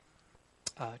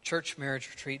church marriage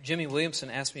retreat, Jimmy Williamson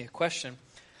asked me a question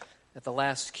at the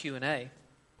last Q&A.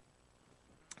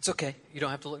 It's okay. You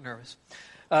don't have to look nervous.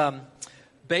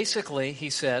 Basically, he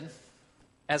said,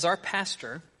 as our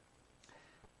pastor,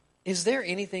 is there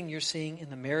anything you're seeing in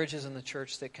the marriages in the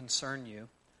church that concern you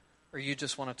or you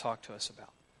just want to talk to us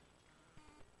about?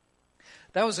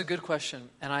 That was a good question,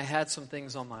 and I had some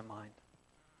things on my mind.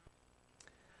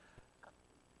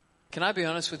 Can I be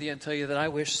honest with you and tell you that I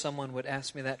wish someone would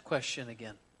ask me that question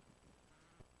again?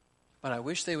 But I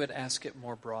wish they would ask it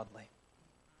more broadly.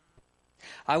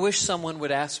 I wish someone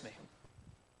would ask me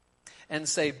and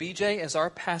say, BJ, as our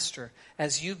pastor,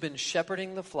 as you've been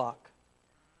shepherding the flock,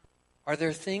 are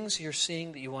there things you're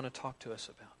seeing that you want to talk to us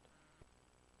about?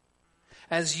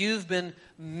 As you've been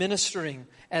ministering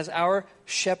as our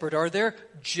shepherd, are there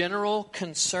general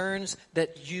concerns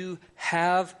that you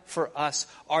have for us?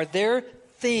 Are there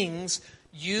things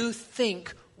you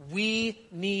think we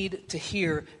need to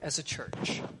hear as a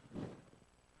church?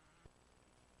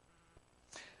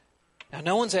 Now,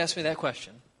 no one's asked me that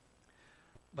question,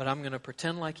 but I'm going to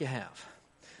pretend like you have.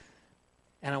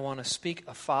 And I want to speak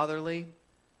a fatherly,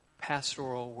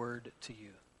 pastoral word to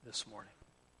you this morning.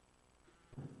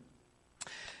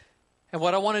 And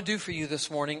what I want to do for you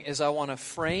this morning is I want to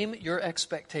frame your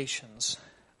expectations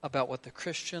about what the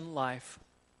Christian life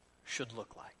should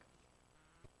look like.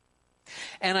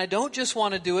 And I don't just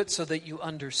want to do it so that you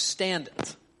understand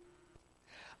it.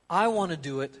 I want to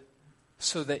do it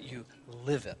so that you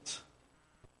live it.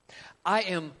 I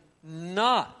am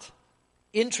not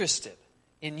interested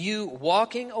in you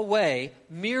walking away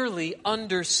merely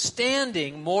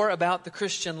understanding more about the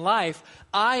Christian life.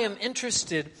 I am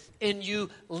interested in you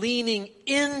leaning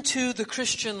into the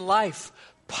Christian life,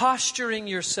 posturing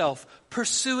yourself,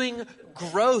 pursuing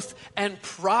growth and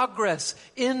progress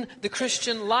in the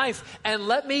Christian life. And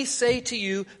let me say to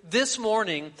you this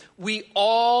morning, we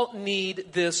all need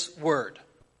this word.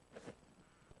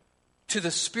 To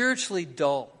the spiritually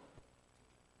dull,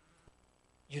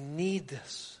 you need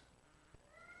this,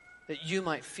 that you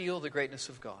might feel the greatness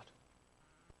of God.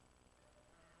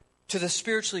 To the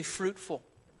spiritually fruitful,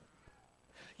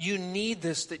 you need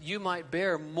this that you might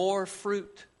bear more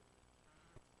fruit.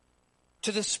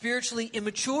 To the spiritually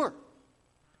immature,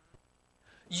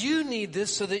 you need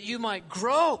this so that you might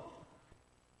grow.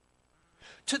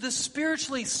 To the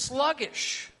spiritually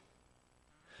sluggish,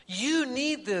 you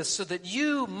need this so that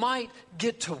you might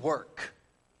get to work.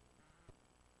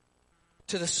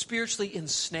 To the spiritually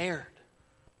ensnared,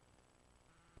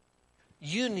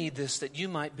 you need this that you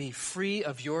might be free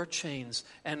of your chains.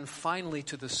 And finally,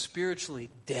 to the spiritually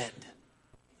dead,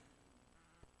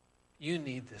 you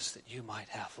need this that you might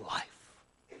have life.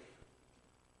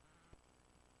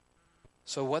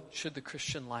 So what should the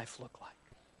Christian life look like?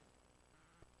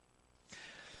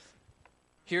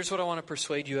 Here's what I want to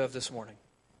persuade you of this morning.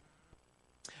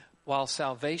 While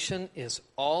salvation is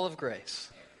all of grace,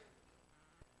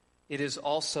 it is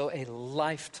also a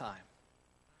lifetime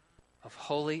of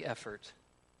holy effort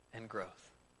and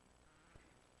growth.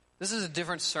 This is a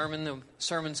different sermon than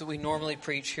sermons that we normally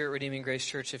preach here at Redeeming Grace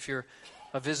Church. If you're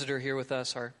a visitor here with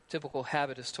us, our typical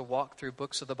habit is to walk through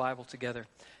books of the Bible together.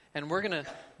 And we're going to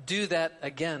do that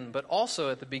again, but also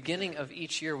at the beginning of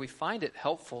each year, we find it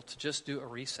helpful to just do a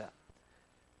reset.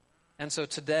 And so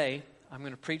today, I'm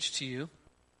going to preach to you.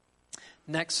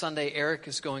 Next Sunday, Eric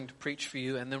is going to preach for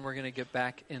you, and then we're going to get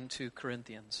back into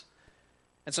Corinthians.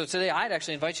 And so today, I'd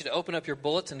actually invite you to open up your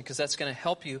bulletin because that's going to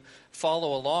help you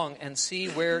follow along and see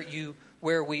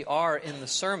where we are in the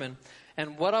sermon.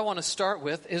 And what I want to start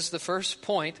with is the first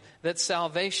point, that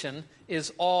salvation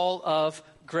is all of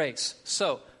grace.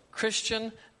 So,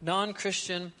 Christian,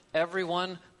 non-Christian,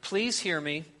 everyone, please hear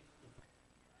me.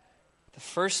 The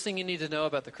first thing you need to know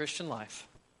about the Christian life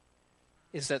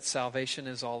is that salvation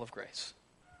is all of grace.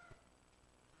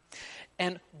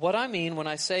 And what I mean when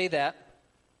I say that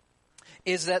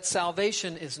is that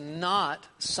salvation is not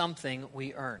something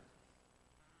we earn.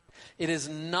 It is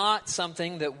not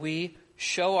something that we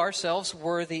show ourselves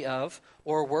worthy of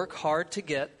or work hard to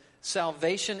get.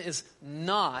 Salvation is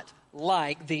not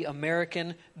like the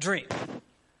American dream.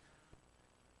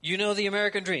 You know the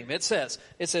American dream. It says,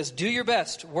 do your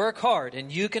best, work hard,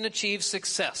 and you can achieve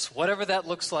success, whatever that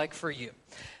looks like for you.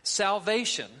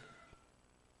 Salvation,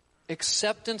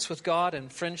 acceptance with God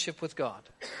and friendship with God,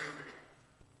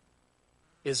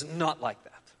 is not like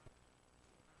that.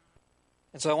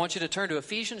 And so I want you to turn to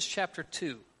Ephesians chapter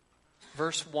 2,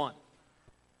 verse 1.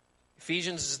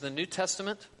 Ephesians is the New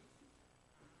Testament.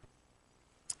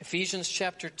 Ephesians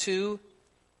chapter 2,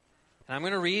 and I'm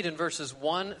going to read in verses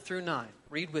 1 through 9.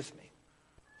 Read with me.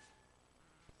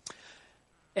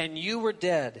 And you were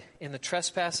dead in the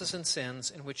trespasses and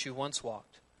sins in which you once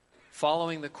walked,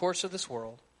 following the course of this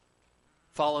world,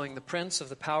 following the prince of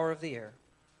the power of the air,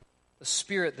 the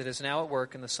spirit that is now at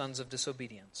work in the sons of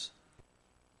disobedience,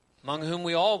 among whom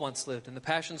we all once lived in the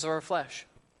passions of our flesh,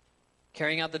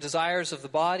 carrying out the desires of the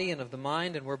body and of the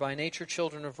mind, and were by nature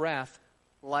children of wrath,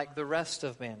 like the rest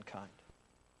of mankind.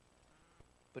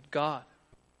 But God,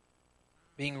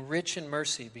 being rich in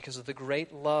mercy because of the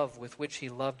great love with which he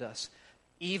loved us,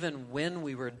 even when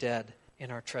we were dead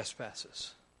in our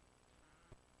trespasses,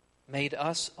 made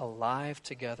us alive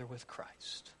together with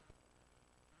Christ.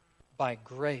 By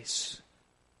grace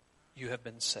you have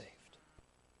been saved.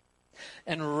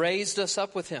 And raised us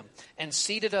up with him, and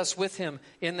seated us with him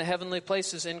in the heavenly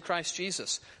places in Christ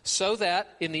Jesus, so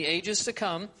that in the ages to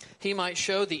come he might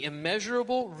show the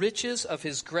immeasurable riches of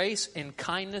his grace and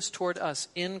kindness toward us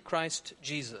in Christ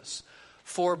Jesus.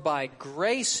 For by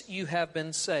grace you have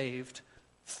been saved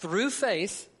through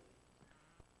faith,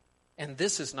 and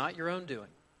this is not your own doing.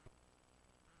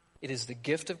 It is the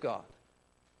gift of God,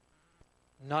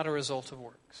 not a result of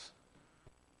works,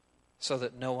 so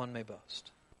that no one may boast.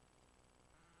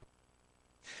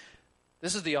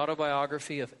 This is the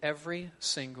autobiography of every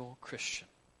single Christian.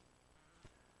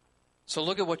 So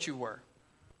look at what you were.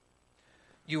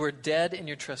 You were dead in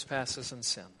your trespasses and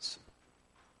sins,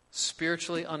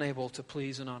 spiritually unable to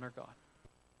please and honor God.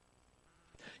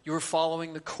 You were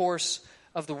following the course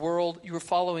of the world. You were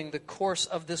following the course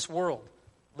of this world,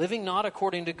 living not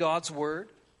according to God's word,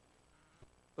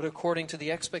 but according to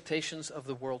the expectations of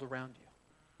the world around you.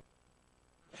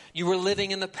 You were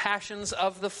living in the passions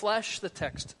of the flesh, the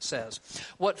text says.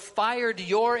 What fired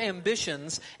your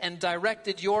ambitions and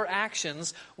directed your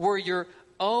actions were your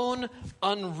own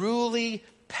unruly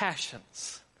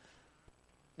passions,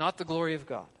 not the glory of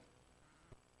God.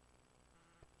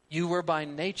 You were by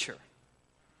nature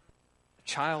a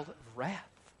child of wrath.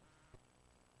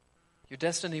 Your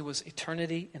destiny was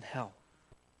eternity in hell.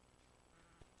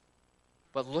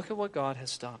 But look at what God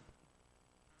has done.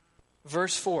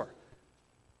 Verse 4.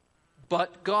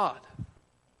 But God.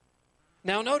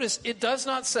 Now notice, it does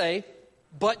not say,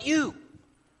 but you.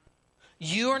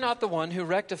 You are not the one who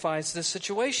rectifies this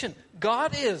situation.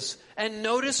 God is. And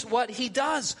notice what he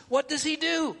does. What does he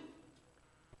do?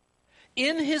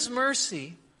 In his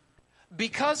mercy,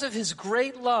 because of his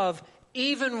great love,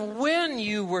 even when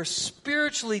you were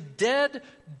spiritually dead,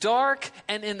 dark,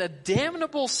 and in a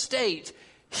damnable state,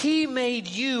 he made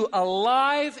you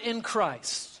alive in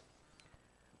Christ.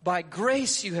 By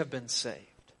grace you have been saved,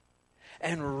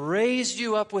 and raised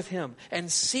you up with him,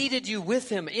 and seated you with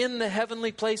him in the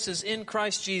heavenly places in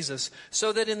Christ Jesus,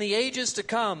 so that in the ages to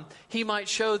come he might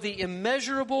show the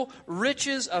immeasurable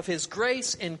riches of his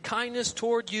grace and kindness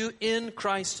toward you in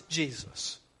Christ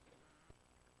Jesus.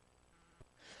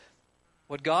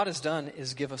 What God has done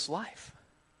is give us life.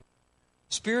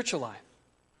 Spiritual life.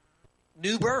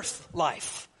 New birth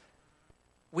life.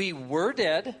 We were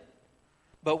dead,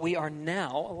 but we are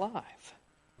now alive.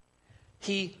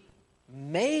 He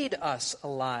made us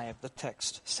alive, the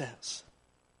text says.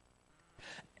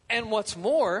 And what's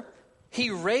more,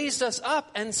 he raised us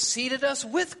up and seated us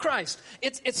with Christ.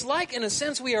 It's like, in a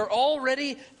sense, we are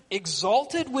already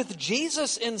exalted with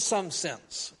Jesus in some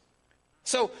sense.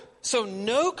 So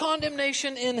no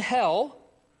condemnation in hell.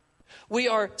 We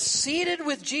are seated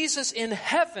with Jesus in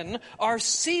heaven. Our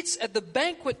seats at the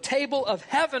banquet table of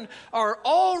heaven are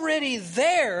already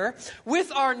there with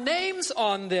our names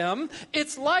on them.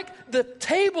 It's like the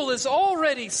table is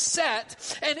already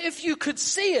set. And if you could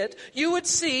see it, you would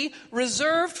see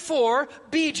reserved for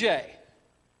BJ.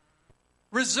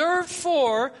 Reserved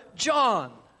for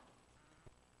John.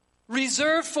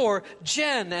 Reserved for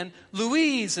Jen and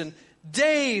Louise and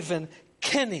Dave and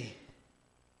Kenny.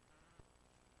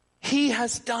 He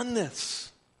has done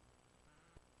this.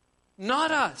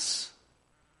 Not us.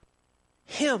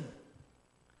 Him.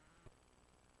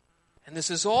 And this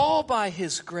is all by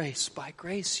his grace. By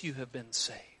grace you have been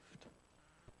saved.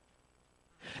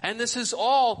 And this is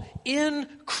all in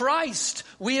Christ.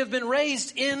 We have been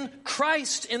raised in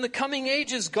Christ. In the coming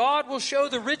ages, God will show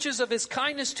the riches of his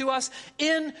kindness to us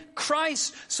in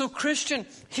Christ. So Christian,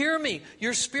 hear me.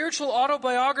 Your spiritual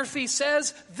autobiography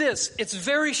says this. It's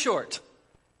very short.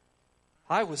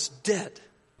 I was dead,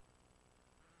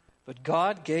 but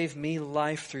God gave me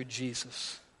life through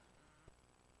Jesus.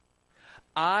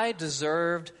 I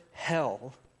deserved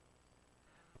hell,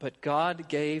 but God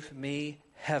gave me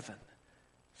heaven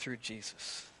through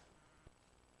Jesus.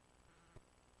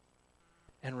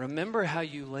 And remember how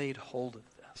you laid hold of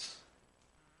this.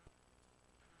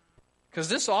 Because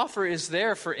this offer is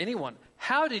there for anyone.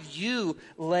 How did you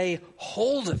lay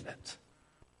hold of it?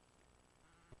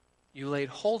 You laid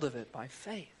hold of it by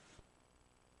faith.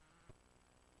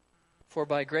 For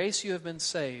by grace you have been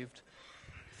saved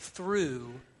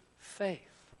through faith.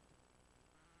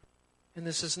 And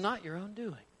this is not your own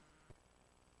doing.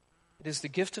 It is the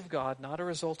gift of God, not a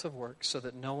result of works, so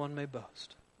that no one may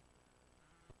boast.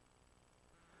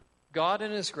 God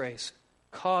in His grace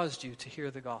caused you to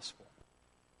hear the gospel.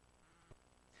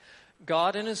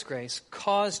 God in His grace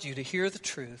caused you to hear the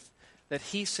truth that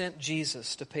He sent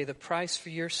Jesus to pay the price for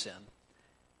your sin,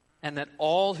 and that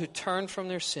all who turn from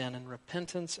their sin in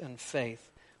repentance and faith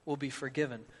will be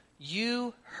forgiven.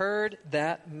 You heard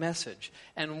that message.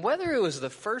 And whether it was the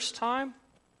first time,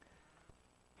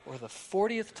 or the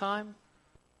 40th time,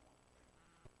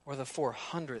 or the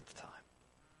 400th time,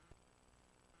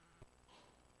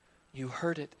 you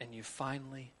heard it and you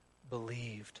finally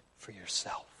believed for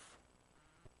yourself.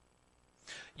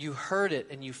 You heard it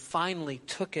and you finally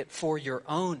took it for your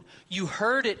own. You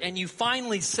heard it and you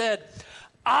finally said,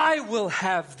 I will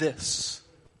have this.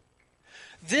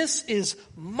 This is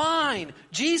mine.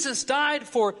 Jesus died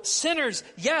for sinners,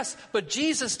 yes, but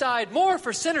Jesus died more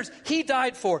for sinners. He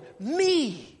died for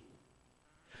me.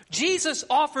 Jesus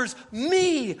offers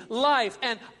me life,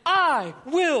 and I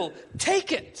will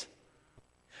take it.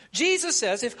 Jesus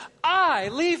says, if I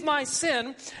leave my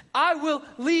sin, I will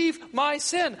leave my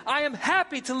sin. I am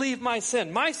happy to leave my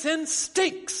sin. My sin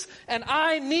stinks, and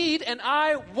I need, and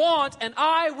I want, and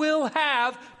I will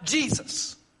have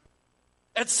Jesus.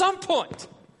 At some point,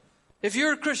 if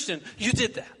you're a Christian, you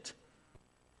did that.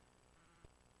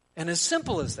 And as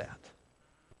simple as that,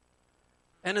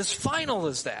 and as final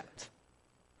as that,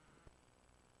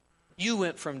 you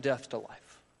went from death to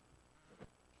life.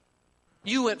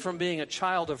 You went from being a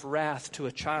child of wrath to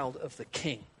a child of the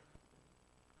King.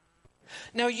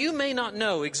 Now, you may not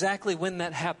know exactly when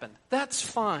that happened. That's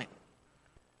fine.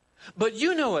 But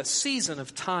you know a season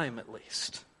of time at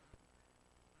least.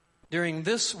 During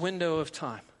this window of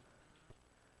time,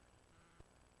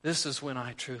 this is when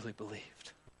I truly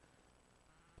believed.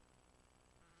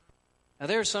 Now,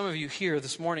 there are some of you here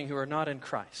this morning who are not in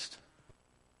Christ.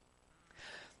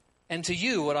 And to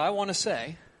you, what I want to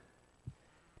say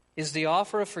is the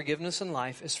offer of forgiveness and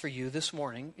life is for you this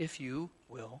morning if you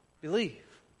will believe.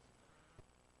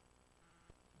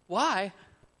 Why?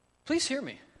 Please hear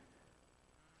me.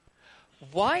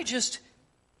 Why just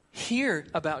hear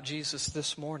about Jesus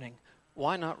this morning?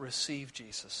 Why not receive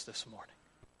Jesus this morning?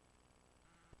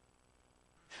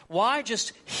 Why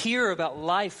just hear about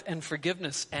life and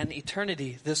forgiveness and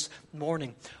eternity this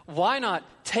morning? Why not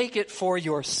take it for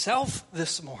yourself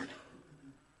this morning?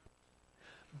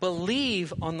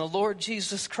 Believe on the Lord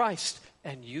Jesus Christ,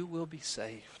 and you will be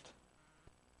saved.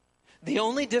 The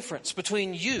only difference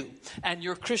between you and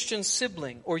your Christian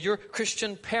sibling, or your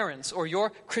Christian parents, or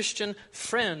your Christian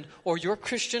friend, or your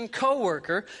Christian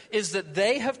coworker is that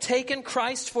they have taken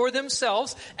Christ for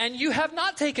themselves, and you have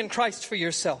not taken Christ for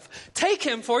yourself. Take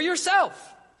Him for yourself.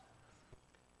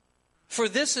 For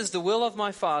this is the will of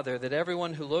my Father, that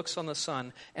everyone who looks on the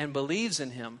Son and believes in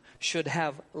Him should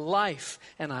have life,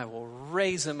 and I will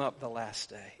raise him up the last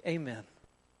day. Amen.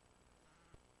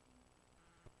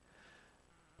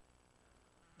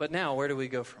 But now, where do we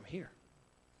go from here?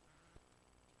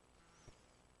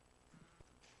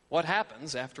 What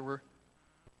happens after we're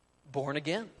born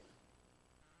again?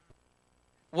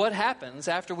 What happens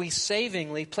after we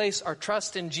savingly place our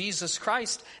trust in Jesus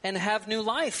Christ and have new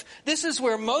life? This is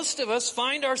where most of us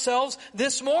find ourselves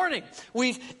this morning.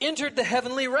 We've entered the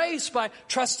heavenly race by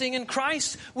trusting in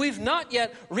Christ. We've not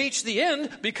yet reached the end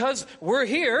because we're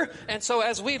here. And so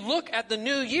as we look at the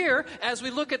new year, as we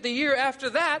look at the year after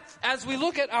that, as we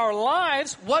look at our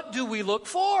lives, what do we look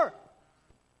for?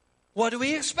 What do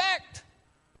we expect?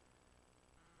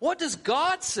 What does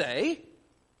God say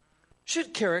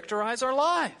should characterize our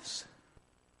lives?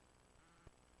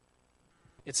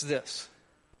 It's this: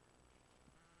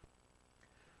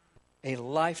 a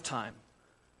lifetime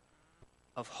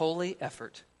of holy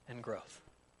effort and growth.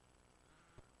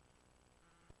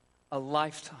 A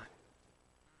lifetime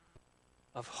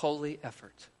of holy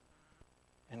effort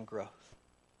and growth.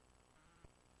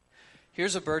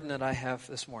 Here's a burden that I have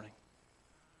this morning.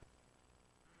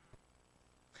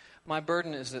 My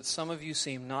burden is that some of you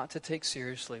seem not to take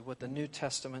seriously what the New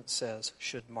Testament says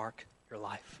should mark your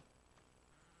life.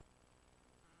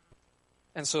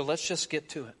 And so let's just get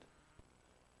to it.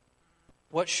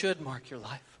 What should mark your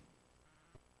life?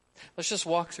 Let's just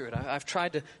walk through it. I've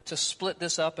tried to split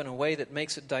this up in a way that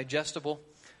makes it digestible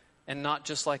and not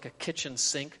just like a kitchen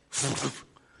sink.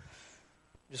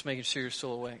 Just making sure you're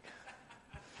still awake.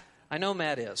 I know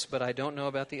Matt is, but I don't know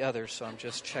about the others, so I'm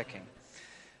just checking.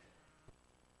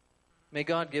 May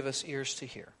God give us ears to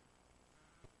hear.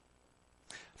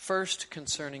 First,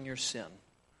 concerning your sin,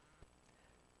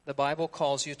 the Bible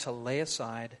calls you to lay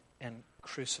aside and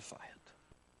crucify it.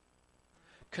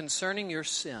 Concerning your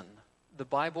sin, the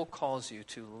Bible calls you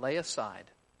to lay aside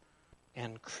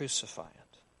and crucify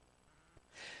it.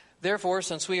 Therefore,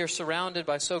 since we are surrounded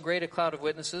by so great a cloud of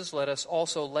witnesses, let us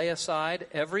also lay aside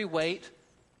every weight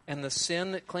and the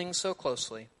sin that clings so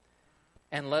closely,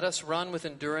 and let us run with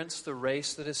endurance the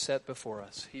race that is set before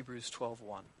us. Hebrews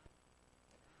 12:1.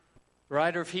 The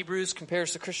writer of Hebrews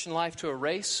compares the Christian life to a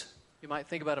race. You might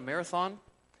think about a marathon.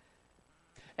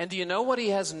 And do you know what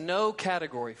he has no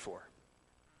category for?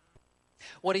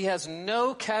 What he has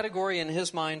no category in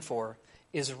his mind for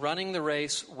is running the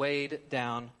race weighed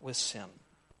down with sin.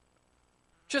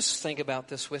 Just think about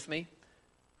this with me.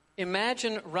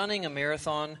 Imagine running a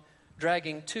marathon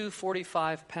dragging two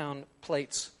 45-pound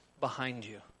plates behind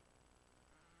you.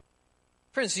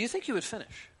 Friends, do you think you would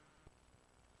finish?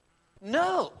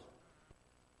 No.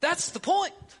 That's the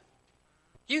point.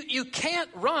 You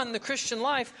can't run the Christian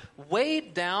life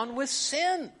weighed down with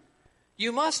sin.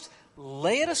 You must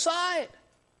lay it aside.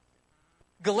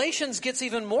 Galatians gets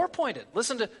even more pointed.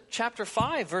 Listen to chapter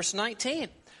 5, verse 19.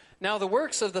 Now the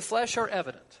works of the flesh are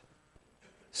evident: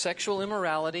 sexual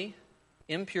immorality,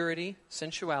 impurity,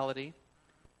 sensuality,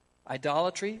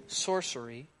 idolatry,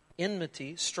 sorcery,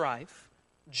 enmity, strife,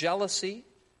 jealousy,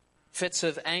 fits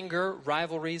of anger,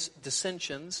 rivalries,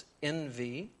 dissensions,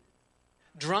 envy,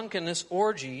 drunkenness,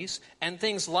 orgies, and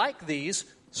things like these.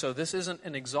 So this isn't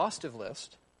an exhaustive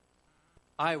list.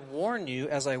 I warn you,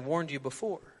 as I warned you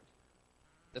before,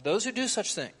 that those who do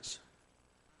such things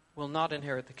will not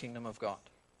inherit the kingdom of God.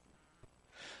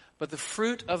 But the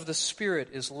fruit of the Spirit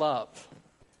is love,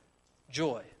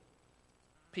 joy,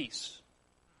 peace,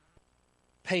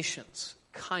 patience,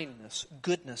 kindness,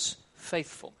 goodness,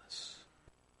 faithfulness,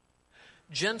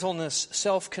 gentleness,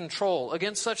 self-control.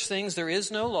 Against such things there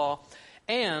is no law.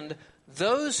 And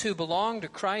those who belong to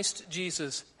Christ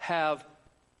Jesus have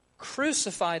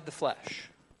crucified the flesh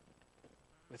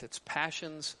with its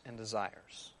passions and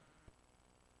desires.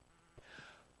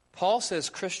 Paul says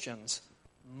Christians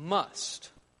must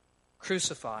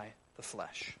crucify the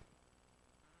flesh.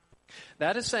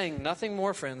 That is saying nothing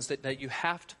more, friends, that you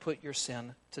have to put your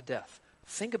sin to death.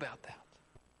 Think about that.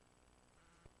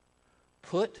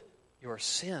 Put your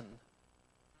sin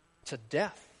to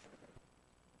death.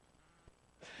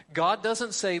 God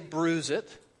doesn't say bruise it.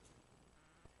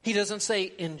 He doesn't say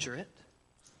injure it.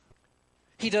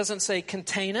 He doesn't say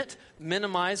contain it,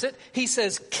 minimize it. He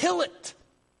says kill it.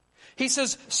 He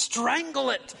says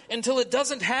strangle it until it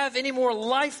doesn't have any more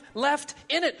life left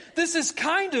in it. This is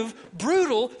kind of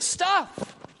brutal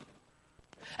stuff.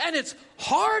 And it's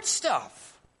hard stuff.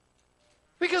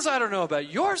 Because I don't know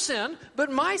about your sin,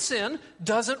 but my sin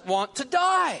doesn't want to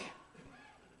die.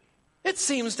 It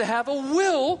seems to have a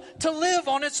will to live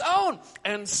on its own.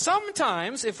 And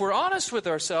sometimes, if we're honest with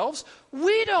ourselves,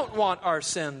 we don't want our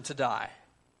sin to die.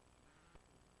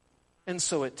 And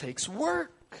so it takes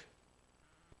work.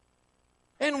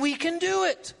 And we can do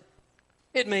it.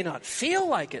 It may not feel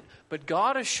like it, but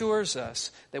God assures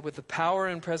us that with the power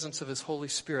and presence of His Holy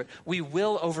Spirit, we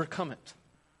will overcome it.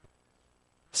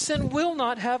 Sin will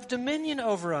not have dominion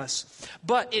over us,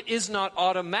 but it is not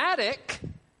automatic,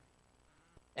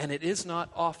 and it is not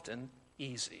often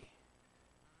easy.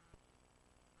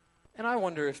 And I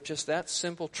wonder if just that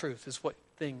simple truth is what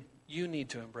thing you need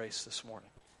to embrace this morning.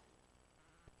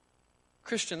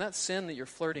 Christian, that sin that you're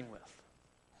flirting with,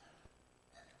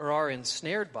 or are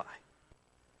ensnared by,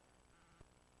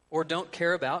 or don't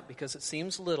care about because it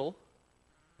seems little,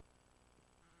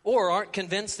 or aren't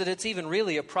convinced that it's even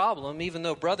really a problem, even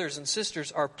though brothers and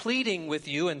sisters are pleading with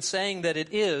you and saying that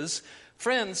it is,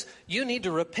 friends, you need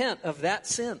to repent of that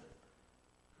sin.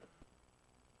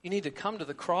 You need to come to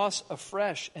the cross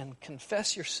afresh and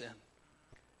confess your sin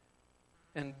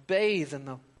and bathe in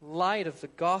the light of the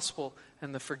gospel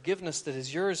and the forgiveness that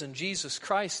is yours in Jesus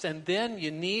Christ. And then you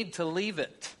need to leave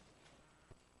it.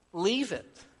 Leave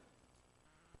it.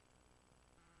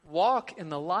 Walk in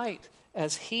the light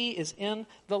as He is in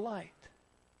the light.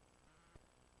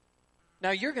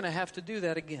 Now you're going to have to do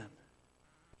that again.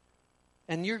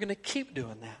 And you're going to keep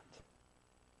doing that.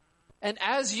 And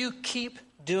as you keep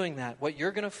doing that, what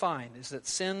you're going to find is that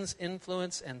sin's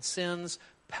influence and sin's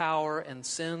power and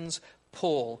sin's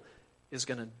pull is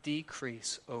going to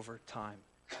decrease over time.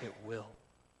 It will.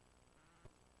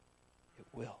 It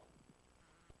will.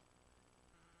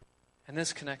 And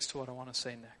this connects to what I want to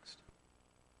say next.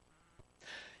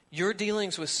 Your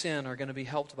dealings with sin are going to be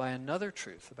helped by another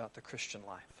truth about the Christian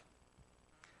life.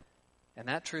 And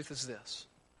that truth is this.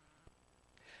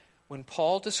 When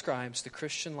Paul describes the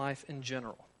Christian life in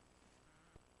general,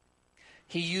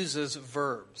 he uses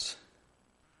verbs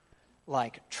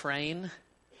like train,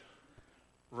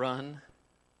 run,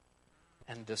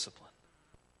 and discipline.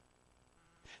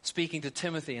 Speaking to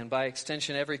Timothy, and by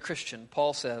extension every Christian,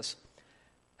 Paul says,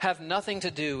 have nothing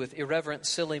to do with irreverent,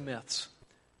 silly myths.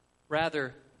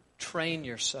 Rather, train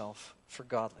yourself for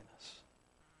godliness.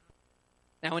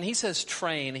 Now, when he says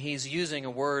train, he's using a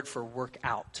word for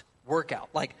workout,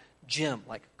 like gym,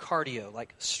 like cardio,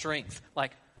 like strength,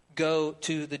 like go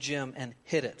to the gym and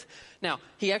hit it. Now,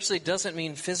 he actually doesn't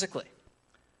mean physically.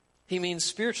 He means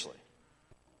spiritually.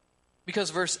 Because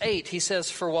verse 8, he says,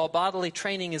 for while bodily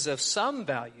training is of some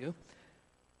value,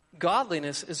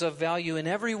 godliness is of value in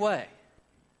every way,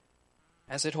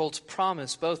 as it holds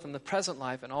promise both in the present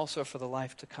life and also for the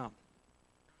life to come.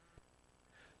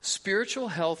 Spiritual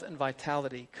health and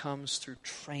vitality comes through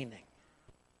training.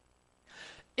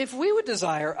 If we would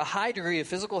desire a high degree of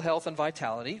physical health and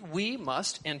vitality, we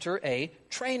must enter a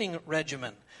training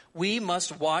regimen. We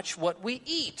must watch what we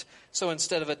eat. So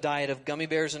instead of a diet of gummy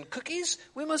bears and cookies,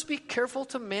 we must be careful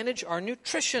to manage our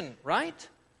nutrition, right?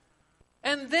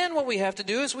 And then what we have to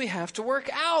do is we have to work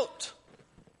out.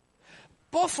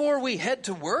 Before we head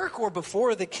to work or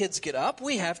before the kids get up,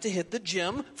 we have to hit the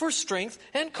gym for strength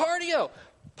and cardio.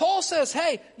 Paul says,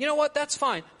 hey, you know what? That's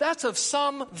fine. That's of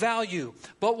some value.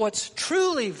 But what's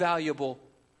truly valuable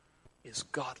is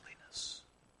godliness.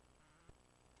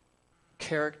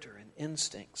 Character and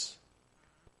instincts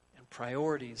and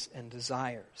priorities and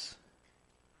desires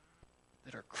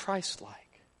that are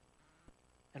Christ-like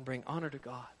and bring honor to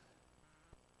God.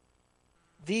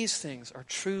 These things are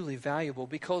truly valuable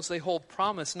because they hold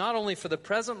promise not only for the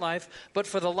present life, but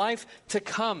for the life to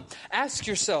come. Ask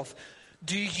yourself,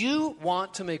 do you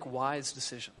want to make wise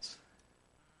decisions?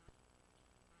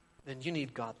 Then you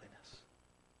need godliness.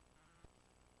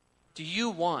 Do you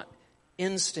want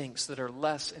instincts that are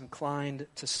less inclined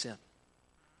to sin?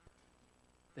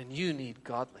 Then you need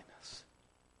godliness.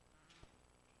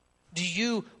 Do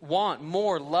you want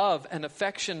more love and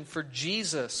affection for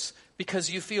Jesus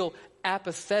because you feel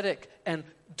apathetic and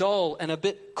dull and a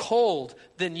bit cold?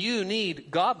 Then you need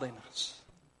godliness.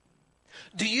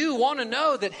 Do you want to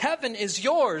know that heaven is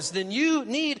yours? Then you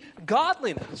need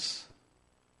godliness.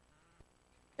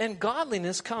 And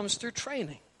godliness comes through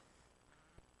training.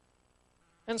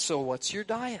 And so what's your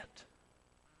diet?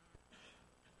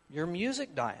 Your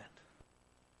music diet?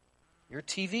 Your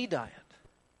TV diet?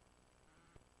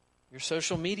 Your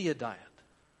social media diet?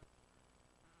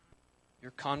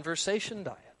 Your conversation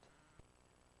diet?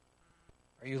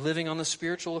 Are you living on the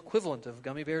spiritual equivalent of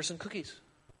gummy bears and cookies?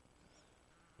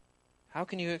 How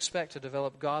can you expect to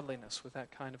develop godliness with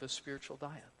that kind of a spiritual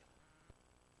diet?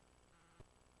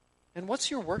 And what's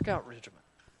your workout regimen?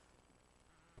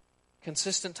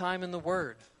 Consistent time in the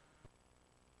Word.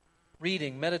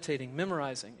 Reading, meditating,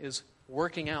 memorizing is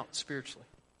working out spiritually.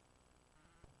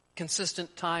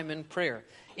 Consistent time in prayer,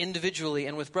 individually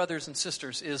and with brothers and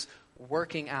sisters, is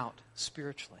working out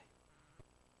spiritually.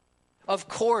 Of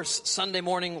course, Sunday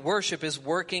morning worship is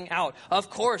working out. Of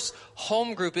course,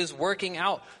 home group is working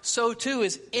out. So too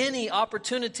is any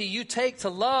opportunity you take to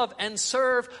love and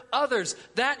serve others.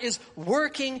 That is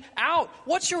working out.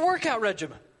 What's your workout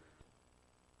regimen?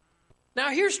 Now,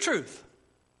 here's truth.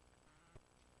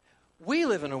 We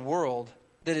live in a world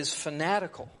that is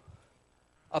fanatical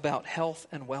about health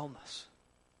and wellness.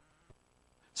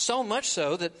 So much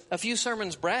so that a few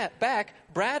sermons back,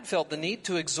 Brad felt the need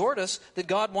to exhort us that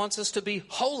God wants us to be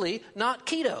holy, not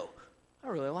keto. I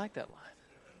really like that line.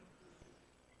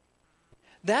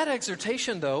 That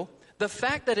exhortation, though, the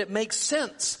fact that it makes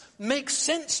sense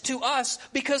to us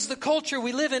because the culture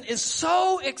we live in is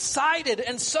so excited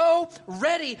and so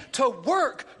ready to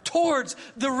work towards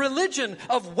the religion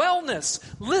of wellness.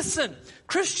 Listen,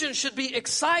 Christians should be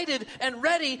excited and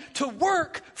ready to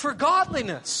work for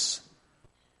godliness.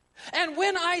 And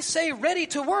when I say ready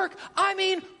to work, I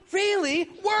mean really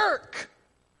work.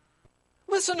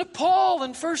 Listen to Paul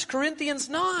in 1 Corinthians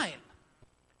 9.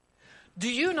 Do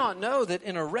you not know that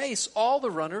in a race all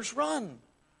the runners run,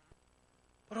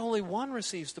 but only one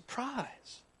receives the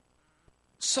prize?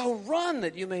 So run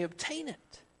that you may obtain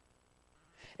it.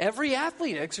 Every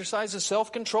athlete exercises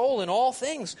self-control in all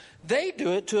things. They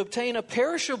do it to obtain a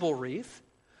perishable wreath,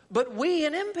 but we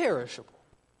an imperishable.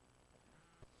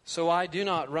 So I do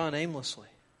not run aimlessly.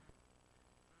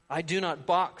 I do not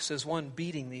box as one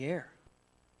beating the air.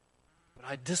 But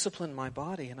I discipline my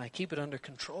body and I keep it under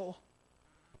control.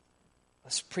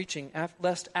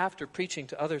 Lest after preaching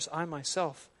to others, I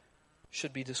myself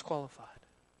should be disqualified.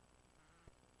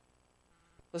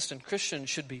 Listen, Christians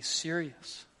should be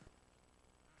serious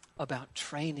about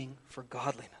training for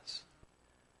godliness.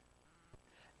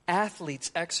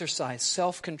 Athletes exercise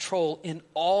self-control in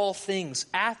all things.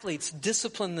 Athletes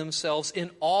discipline themselves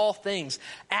in all things.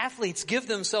 Athletes give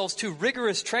themselves to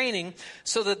rigorous training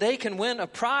so that they can win a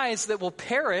prize that will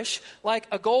perish like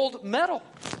a gold medal.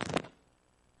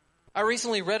 I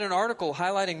recently read an article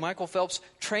highlighting Michael Phelps'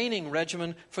 training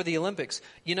regimen for the Olympics.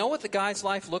 You know what the guy's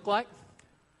life looked like?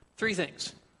 3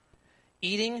 things.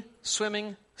 Eating,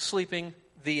 swimming, sleeping,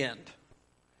 the end.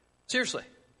 Seriously.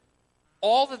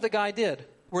 All that the guy did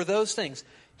were those things.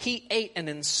 He ate an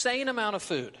insane amount of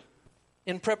food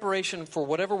in preparation for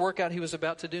whatever workout he was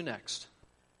about to do next.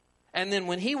 And then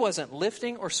when he wasn't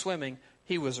lifting or swimming,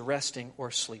 he was resting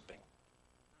or sleeping.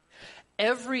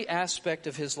 Every aspect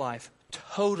of his life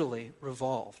totally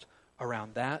revolved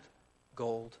around that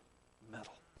gold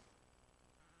medal.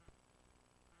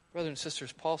 Brothers and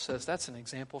sisters, Paul says that's an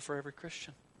example for every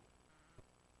Christian.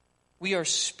 We are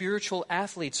spiritual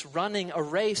athletes running a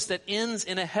race that ends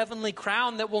in a heavenly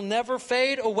crown that will never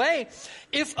fade away.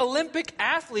 If Olympic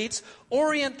athletes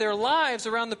orient their lives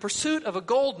around the pursuit of a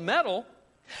gold medal,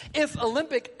 if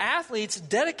Olympic athletes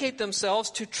dedicate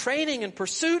themselves to training in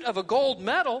pursuit of a gold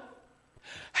medal,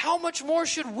 how much more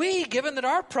should we, given that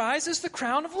our prize is the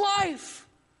crown of life?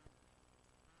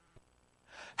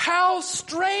 How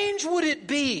strange would it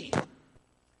be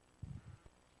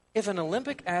if an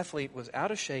Olympic athlete was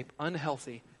out of shape,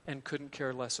 unhealthy, and couldn't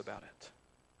care less about it?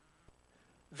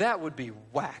 That would be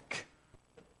whack.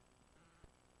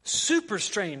 Super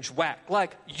strange whack,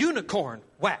 like unicorn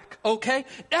whack, okay?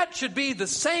 That should be the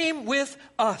same with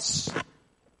us.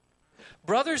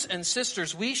 Brothers and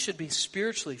sisters, we should be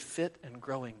spiritually fit and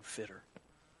growing fitter.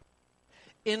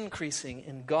 Increasing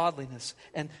in godliness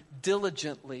and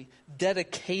diligently,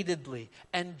 dedicatedly,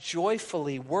 and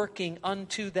joyfully working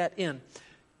unto that end.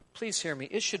 Please hear me.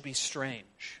 It should be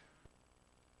strange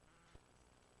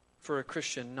for a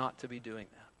Christian not to be doing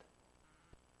that.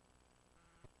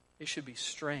 It should be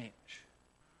strange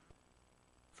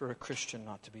for a Christian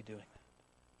not to be doing that.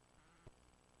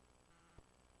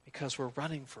 Because we're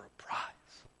running for a prize.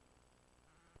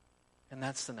 And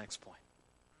that's the next point.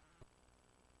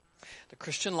 The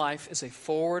Christian life is a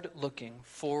forward-looking,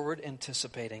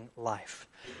 forward-anticipating life.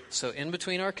 So in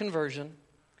between our conversion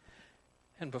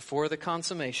and before the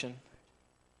consummation,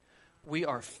 we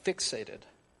are fixated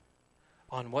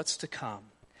on what's to come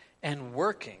and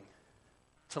working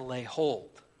to lay hold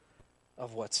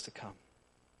of what's to come.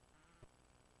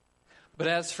 But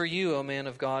as for you, O man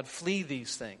of God, flee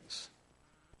these things.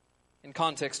 In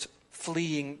context,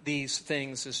 fleeing these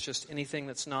things is just anything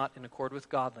that's not in accord with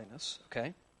godliness,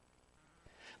 okay?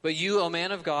 But you, O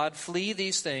man of God, flee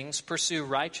these things, pursue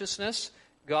righteousness,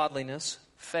 godliness,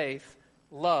 faith,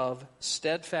 love,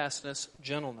 steadfastness,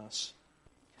 gentleness.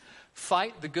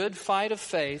 Fight the good fight of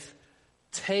faith.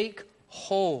 Take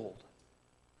hold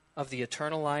of the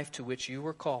eternal life to which you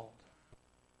were called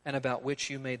and about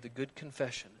which you made the good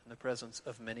confession in the presence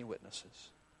of many witnesses.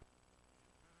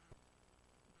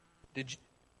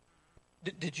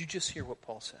 Did you just hear what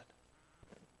Paul said?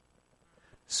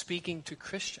 Speaking to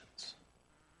Christians,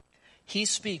 he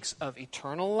speaks of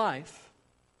eternal life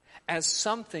as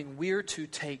something we're to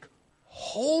take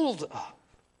hold of.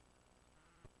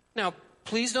 Now,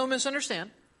 please don't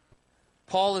misunderstand.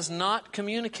 Paul is not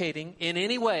communicating in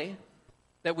any way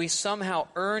that we somehow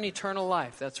earn eternal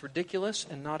life. That's ridiculous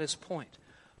and not his point.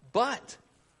 But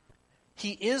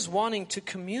he is wanting to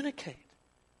communicate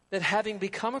that having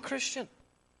become a Christian,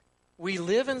 we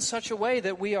live in such a way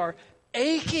that we are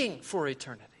aching for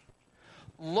eternity,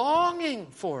 longing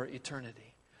for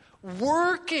eternity,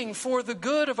 working for the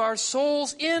good of our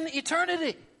souls in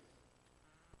eternity.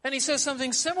 And he says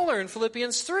something similar in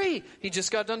Philippians 3. He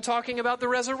just got done talking about the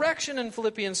resurrection in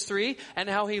Philippians 3 and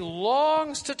how he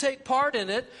longs to take part in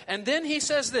it. And then he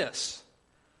says this,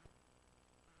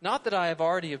 not that I have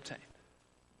already obtained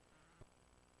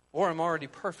or am already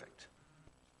perfect,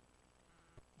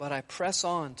 but I press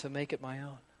on to make it my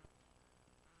own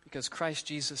because Christ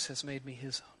Jesus has made me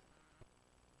his own.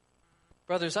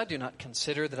 Brothers, I do not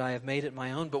consider that I have made it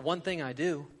my own, but one thing I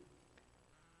do,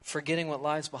 forgetting what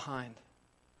lies behind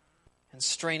and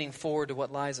straining forward to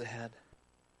what lies ahead,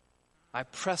 I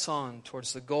press on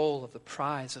towards the goal of the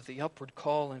prize of the upward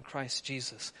call in Christ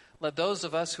Jesus. Let those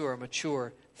of us who are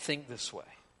mature think this way.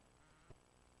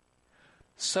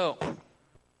 So,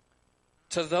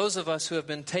 to those of us who have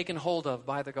been taken hold of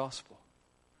by the gospel,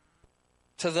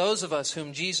 to those of us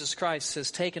whom Jesus Christ has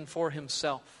taken for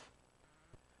himself,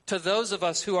 To those of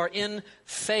us who are in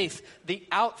faith, the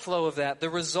outflow of that, the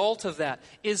result of that,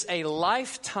 is a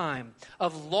lifetime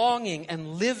of longing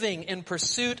and living in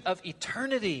pursuit of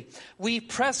eternity. We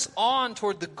press on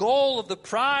toward the goal of the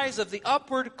prize of the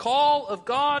upward call of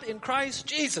God in Christ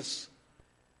Jesus.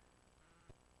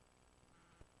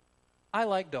 I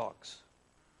like dogs.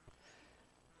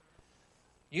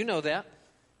 You know that.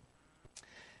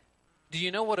 Do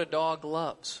you know what a dog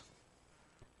loves?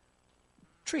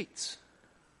 Treats.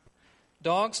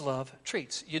 Dogs love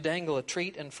treats. You dangle a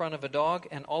treat in front of a dog,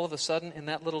 and all of a sudden, in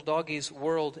that little doggie's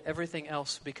world, everything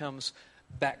else becomes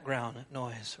background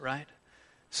noise, right?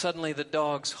 Suddenly, the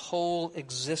dog's whole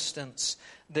existence,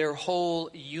 their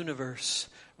whole universe,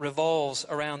 revolves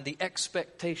around the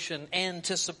expectation,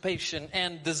 anticipation,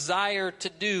 and desire to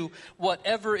do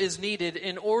whatever is needed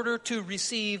in order to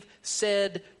receive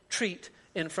said treat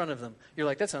in front of them. You're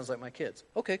like, that sounds like my kids.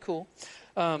 Okay, cool.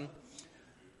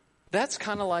 That's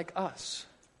kind of like us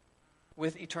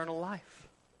with eternal life.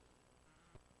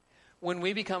 When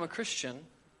we become a Christian,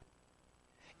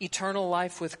 eternal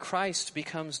life with Christ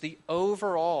becomes the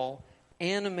overall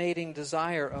animating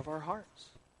desire of our hearts.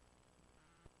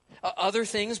 Other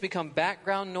things become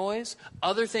background noise.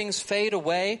 Other things fade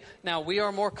away. Now, we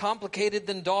are more complicated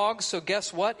than dogs, so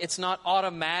guess what? It's not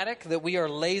automatic that we are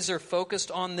laser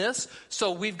focused on this.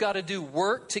 So we've got to do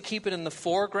work to keep it in the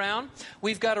foreground.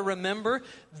 We've got to remember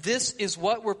this is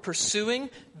what we're pursuing.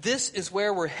 This is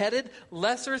where we're headed.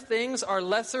 Lesser things are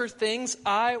lesser things.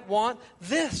 I want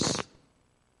this.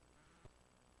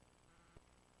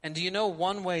 And do you know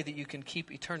one way that you can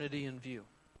keep eternity in view?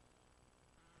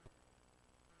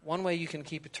 One way you can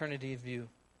keep eternity in view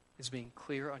is being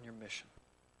clear on your mission.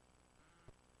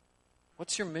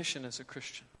 What's your mission as a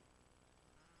Christian?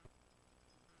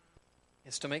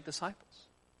 It's to make disciples.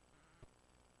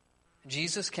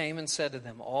 Jesus came and said to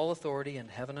them, all authority in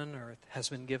heaven and earth has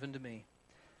been given to me.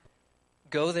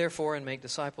 Go therefore and make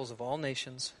disciples of all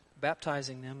nations,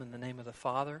 baptizing them in the name of the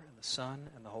Father and the Son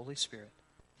and the Holy Spirit,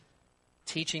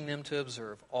 teaching them to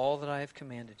observe all that I have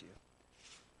commanded you.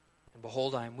 And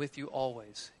behold, I am with you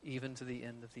always, even to the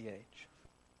end of the age.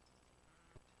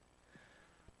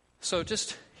 So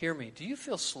just hear me. Do you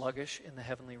feel sluggish in the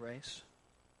heavenly race?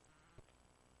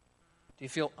 Do you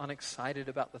feel unexcited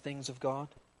about the things of God?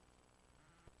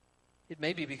 It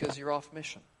may be because you're off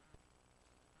mission.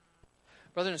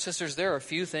 Brothers and sisters, there are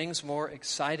few things more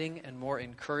exciting and more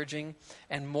encouraging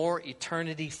and more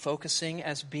eternity focusing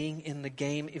as being in the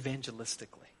game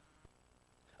evangelistically.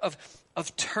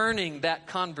 Of turning that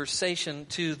conversation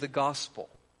to the gospel.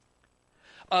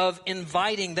 Of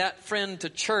inviting that friend to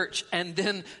church and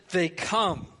then they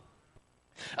come.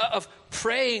 Of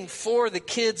praying for the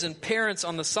kids and parents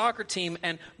on the soccer team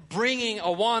and bringing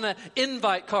Awana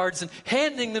invite cards and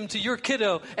handing them to your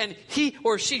kiddo and he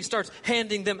or she starts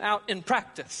handing them out in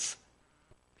practice.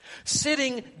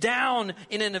 Sitting down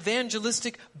in an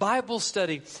evangelistic Bible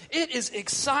study. It is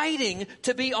exciting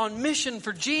to be on mission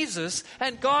for Jesus,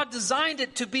 and God designed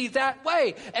it to be that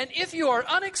way. And if you are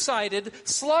unexcited,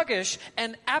 sluggish,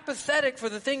 and apathetic for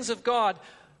the things of God,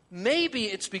 maybe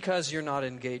it's because you're not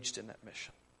engaged in that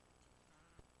mission.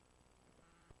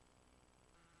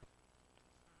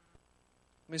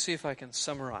 Let me see if I can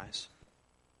summarize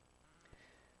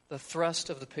the thrust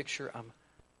of the picture I'm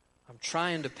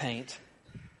trying to paint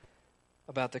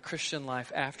about the Christian life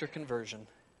after conversion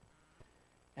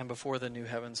and before the new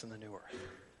heavens and the new earth.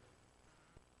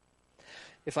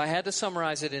 If I had to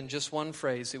summarize it in just one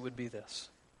phrase, it would be this.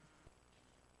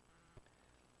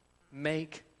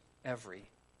 Make every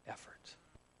effort.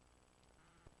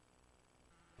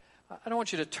 I don't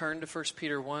want you to turn to 2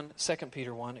 Peter 1,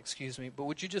 but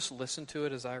would you just listen to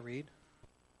it as I read?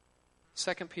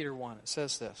 2 Peter 1, it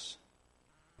says this.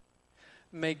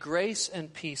 May grace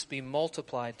and peace be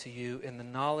multiplied to you in the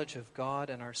knowledge of God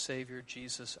and our Savior,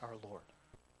 Jesus our Lord.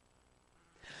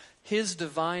 His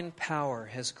divine power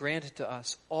has granted to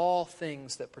us all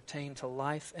things that pertain to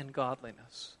life and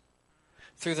godliness,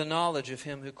 through the knowledge of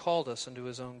Him who called us unto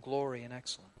His own glory and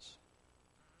excellence,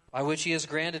 by which He has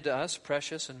granted to us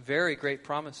precious and very great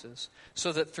promises,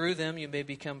 so that through them you may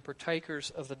become partakers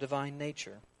of the divine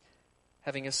nature,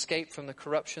 having escaped from the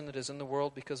corruption that is in the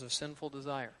world because of sinful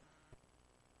desire.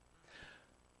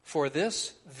 For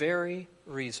this very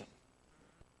reason,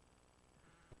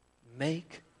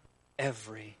 make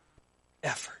every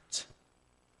effort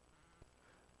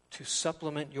to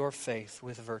supplement your faith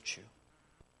with virtue,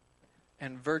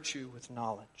 and virtue with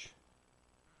knowledge,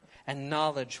 and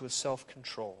knowledge with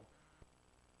self-control,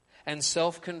 and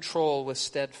self-control with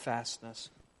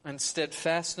steadfastness, and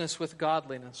steadfastness with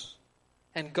godliness,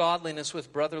 and godliness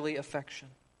with brotherly affection,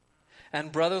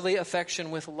 and brotherly affection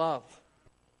with love,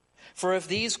 For if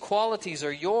these qualities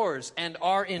are yours and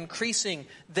are increasing,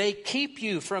 they keep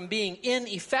you from being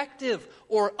ineffective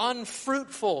or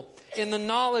unfruitful in the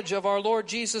knowledge of our Lord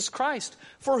Jesus Christ.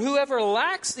 For whoever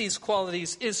lacks these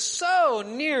qualities is so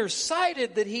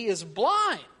nearsighted that he is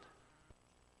blind,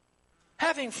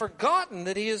 having forgotten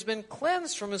that he has been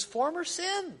cleansed from his former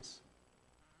sins.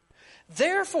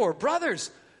 Therefore, brothers,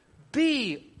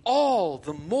 be all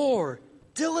the more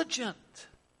diligent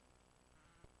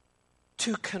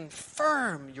to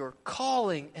confirm your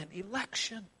calling and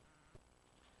election.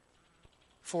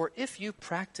 For if you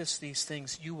practice these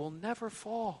things, you will never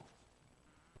fall.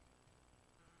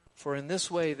 For in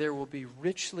this way there will be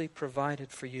richly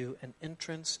provided for you an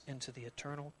entrance into the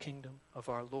eternal kingdom of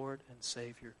our Lord and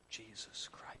Savior, Jesus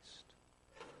Christ.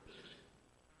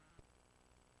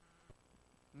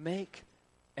 Make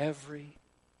every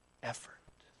effort.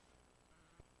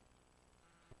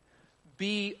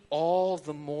 Be all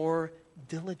the more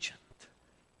diligent.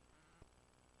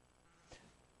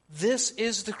 This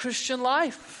is the Christian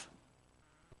life.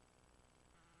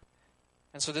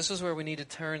 And so this is where we need to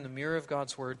turn the mirror of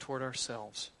God's Word toward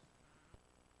ourselves.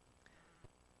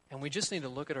 And we just need to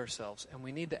look at ourselves and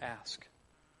we need to ask,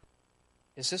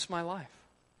 is this my life?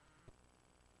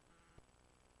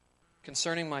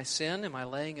 Concerning my sin, am I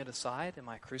laying it aside? Am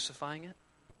I crucifying it?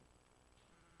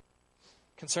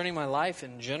 Concerning my life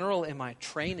in general, am I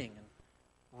training and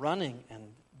running and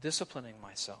disciplining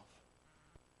myself?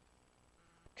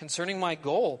 Concerning my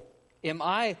goal, am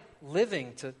I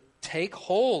living to take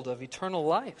hold of eternal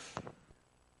life?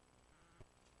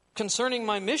 Concerning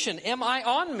my mission, am I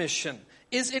on mission?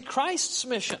 Is it Christ's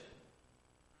mission?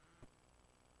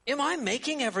 Am I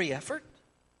making every effort?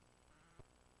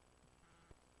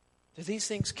 Do these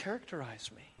things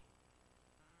characterize me?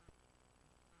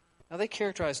 Now, they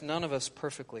characterize none of us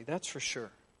perfectly, that's for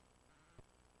sure.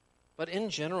 But in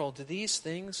general, do these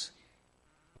things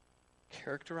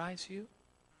characterize you?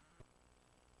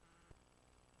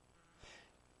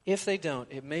 If they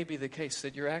don't, it may be the case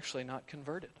that you're actually not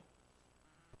converted.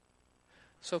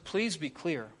 So please be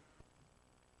clear.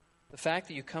 The fact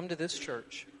that you come to this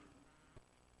church,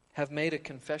 have made a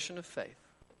confession of faith,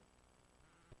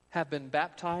 have been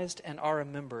baptized and are a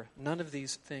member, none of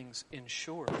these things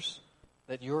ensures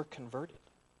that you're converted.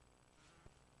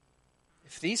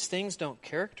 If these things don't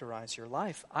characterize your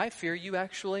life, I fear you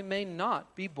actually may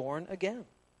not be born again.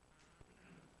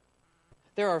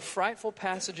 There are frightful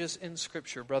passages in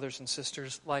Scripture, brothers and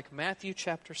sisters, like Matthew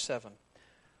chapter 7,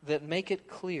 that make it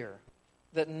clear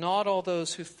that not all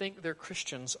those who think they're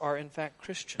Christians are in fact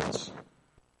Christians.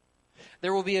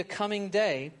 There will be a coming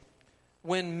day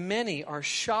when many are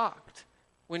shocked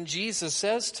when Jesus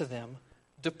says to them,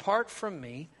 "Depart from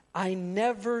me, I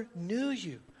never knew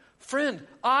you." Friend,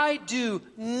 I do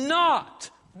not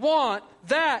want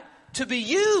that to be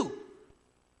you.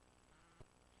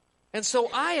 And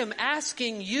so I am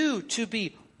asking you to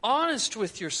be honest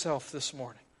with yourself this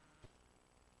morning.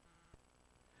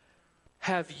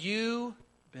 Have you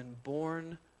been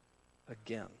born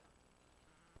again?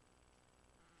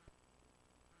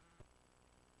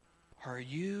 Are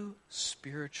you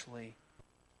spiritually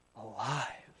alive?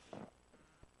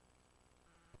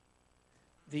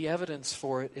 The evidence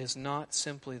for it is not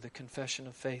simply the confession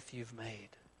of faith you've made.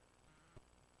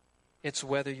 It's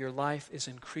whether your life is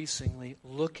increasingly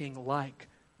looking like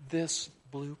this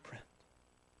blueprint.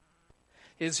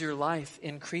 Is your life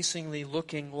increasingly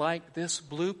looking like this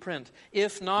blueprint?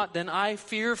 If not, then I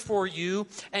fear for you,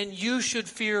 and you should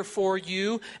fear for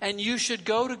you, and you should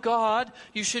go to God.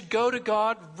 You should go to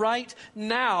God right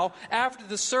now. After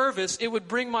the service, it would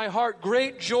bring my heart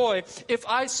great joy if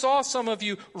I saw some of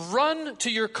you run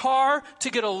to your car to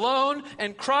get alone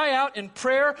and cry out in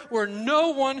prayer where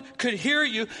no one could hear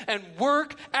you and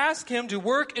ask Him to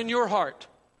work in your heart.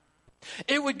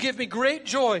 It would give me great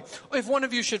joy if one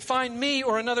of you should find me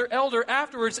or another elder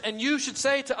afterwards and you should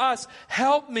say to us,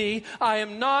 "Help me, I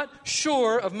am not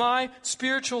sure of my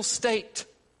spiritual state."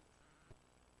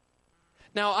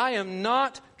 Now, I am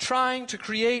not trying to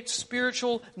create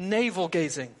spiritual navel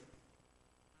gazing.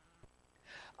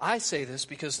 I say this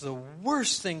because the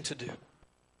worst thing to do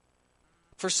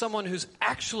for someone who's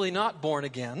actually not born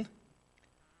again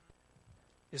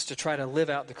is to try to live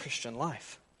out the Christian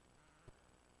life.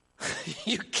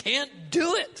 You can't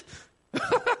do it.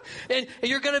 And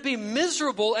you're going to be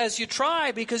miserable as you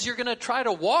try, because you're going to try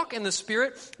to walk in the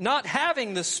Spirit, not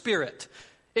having the Spirit.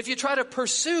 If you try to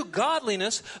pursue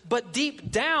godliness, but deep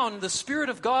down the Spirit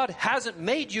of God hasn't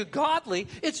made you godly,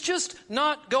 it's just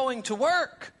not going to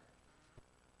work.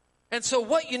 And so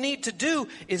what you need to do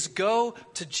is go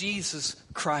to Jesus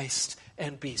Christ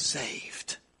and be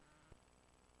saved.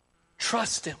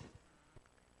 Trust Him.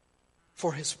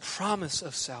 for His promise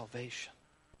of salvation.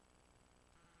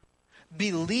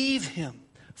 Believe Him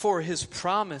for His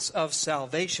promise of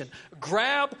salvation.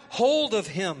 Grab hold of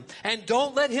Him and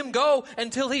don't let Him go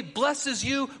until He blesses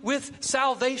you with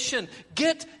salvation.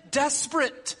 Get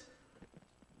desperate.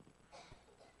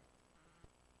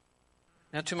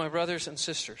 Now, to my brothers and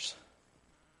sisters,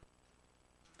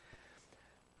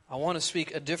 I want to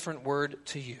speak a different word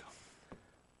to you.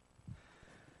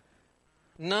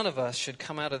 None of us should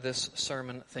come out of this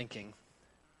sermon thinking,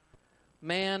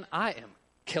 man, I am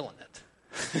killing it.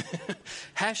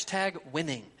 Hashtag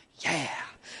winning.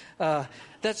 Yeah.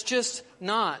 That's just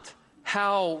not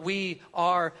how we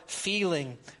are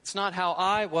feeling. It's not how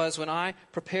I was when I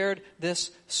prepared this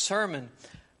sermon.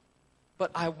 But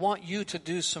I want you to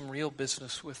do some real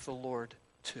business with the Lord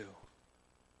too.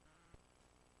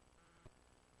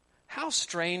 How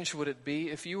strange would it be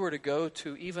if you were to go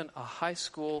to even a high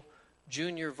school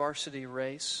junior varsity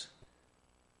race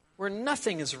where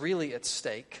nothing is really at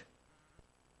stake,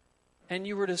 and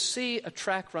you were to see a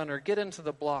track runner get into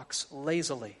the blocks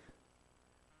lazily,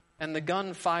 and the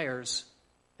gun fires,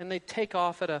 and they take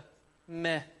off at a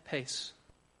meh pace.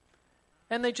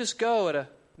 And they just go at a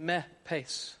meh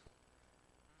pace.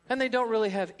 And they don't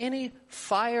really have any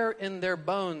fire in their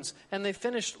bones, and they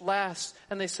finish last,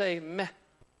 and they say meh.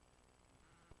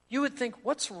 You would think,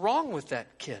 what's wrong with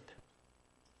that kid?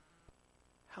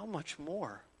 How much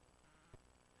more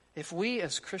if we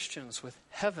as Christians with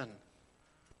heaven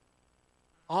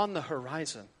on the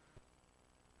horizon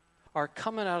are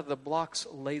coming out of the blocks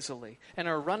lazily and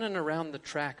are running around the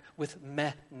track with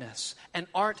mehness and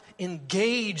aren't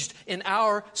engaged in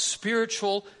our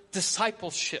spiritual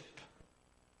discipleship.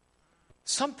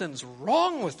 Something's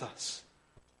wrong with us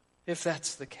if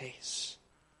that's the case.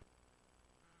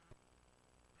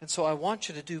 And so I want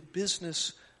you to do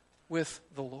business with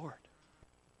the Lord.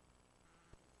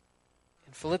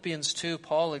 In Philippians 2,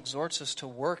 Paul exhorts us to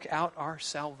work out our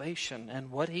salvation.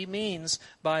 And what he means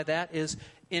by that is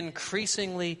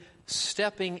increasingly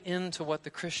stepping into what the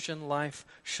Christian life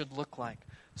should look like.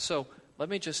 So let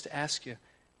me just ask you,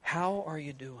 how are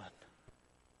you doing?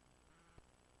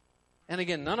 And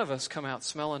again, none of us come out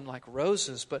smelling like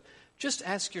roses, but just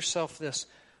ask yourself this.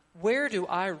 Where do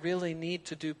I really need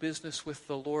to do business with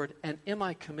the Lord, and am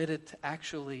I committed to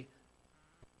actually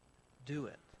do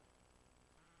it?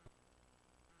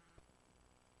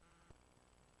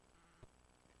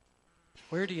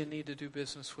 Where do you need to do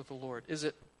business with the Lord? Is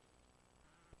it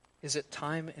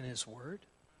time in His Word?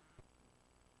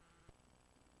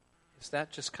 Is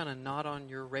that just kind of not on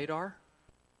your radar?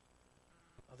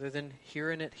 Other than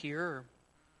hearing it here or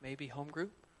maybe home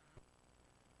group?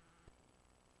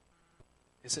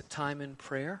 Is it time in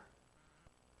prayer?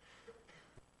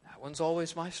 That one's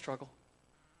always my struggle.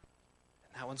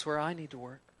 And that one's where I need to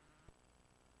work.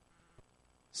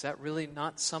 Is that really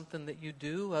not something that you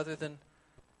do other than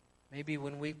maybe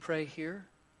when we pray here?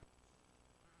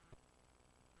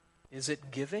 Is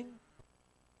it giving?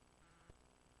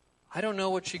 I don't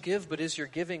know what you give, but is your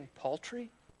giving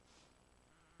paltry?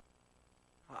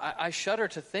 I shudder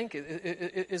to think,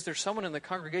 is there someone in the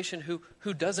congregation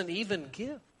who doesn't even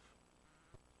give?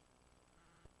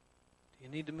 Do you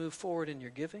need to move forward in your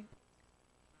giving?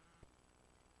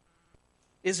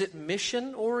 Is it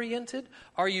mission-oriented?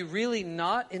 Are you really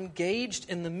not engaged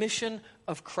in the mission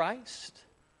of Christ?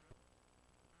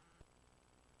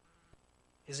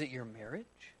 Is it your marriage?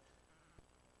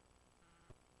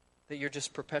 That you're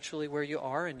just perpetually where you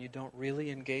are and you don't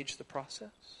really engage the process?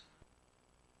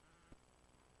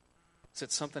 Is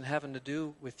it something having to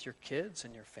do with your kids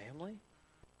and your family?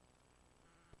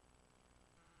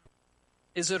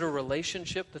 Is it a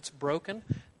relationship that's broken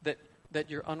that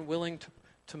you're unwilling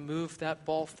to move that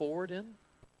ball forward in?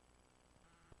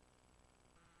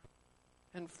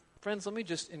 And friends, let me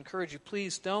just encourage you,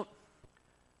 please don't.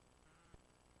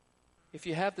 If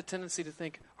you have the tendency to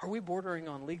think, are we bordering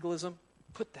on legalism?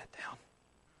 Put that down.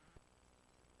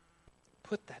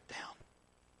 Put that down.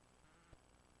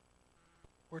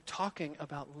 We're talking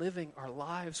about living our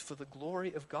lives for the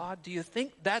glory of God. Do you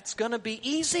think that's going to be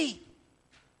easy?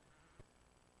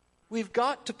 We've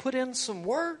got to put in some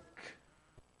work.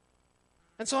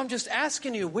 And so I'm just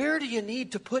asking you, where do you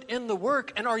need to put in the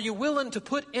work? And are you willing to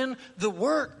put in the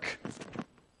work?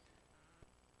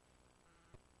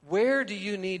 Where do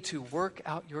you need to work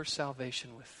out your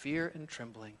salvation with fear and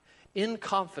trembling, in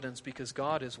confidence, because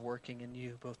God is working in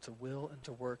you both to will and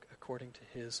to work according to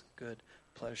His good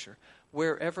pleasure?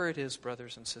 Wherever it is,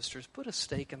 brothers and sisters, put a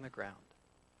stake in the ground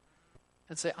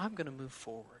and say, I'm going to move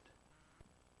forward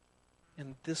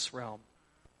in this realm,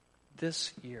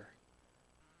 this year,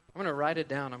 I'm going to write it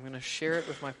down. I'm going to share it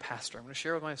with my pastor. I'm going to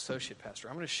share it with my associate pastor.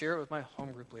 I'm going to share it with my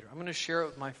home group leader. I'm going to share it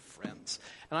with my friends.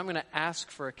 And I'm going to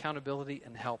ask for accountability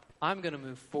and help. I'm going to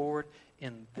move forward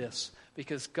in this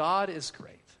because God is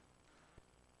great.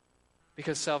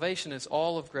 Because salvation is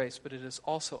all of grace, but it is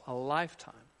also a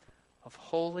lifetime of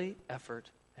holy effort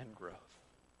and growth.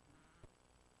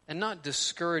 And not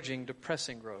discouraging,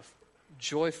 depressing growth,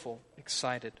 joyful,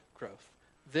 excited growth.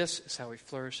 This is how we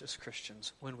flourish as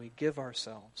Christians when we give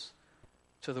ourselves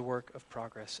to the work of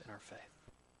progress in our faith.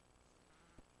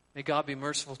 May God be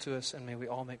merciful to us, and may we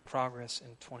all make progress in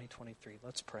 2023.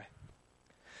 Let's pray.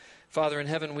 Father in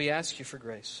heaven, we ask you for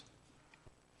grace.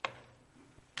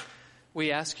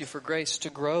 We ask you for grace to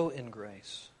grow in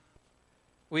grace.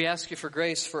 We ask you for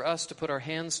grace for us to put our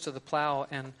hands to the plow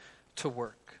and to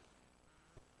work.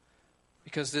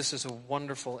 Because this is a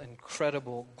wonderful,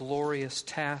 incredible, glorious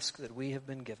task that we have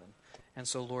been given. And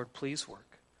so, Lord, please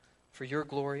work for your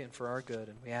glory and for our good.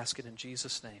 And we ask it in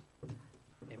Jesus' name.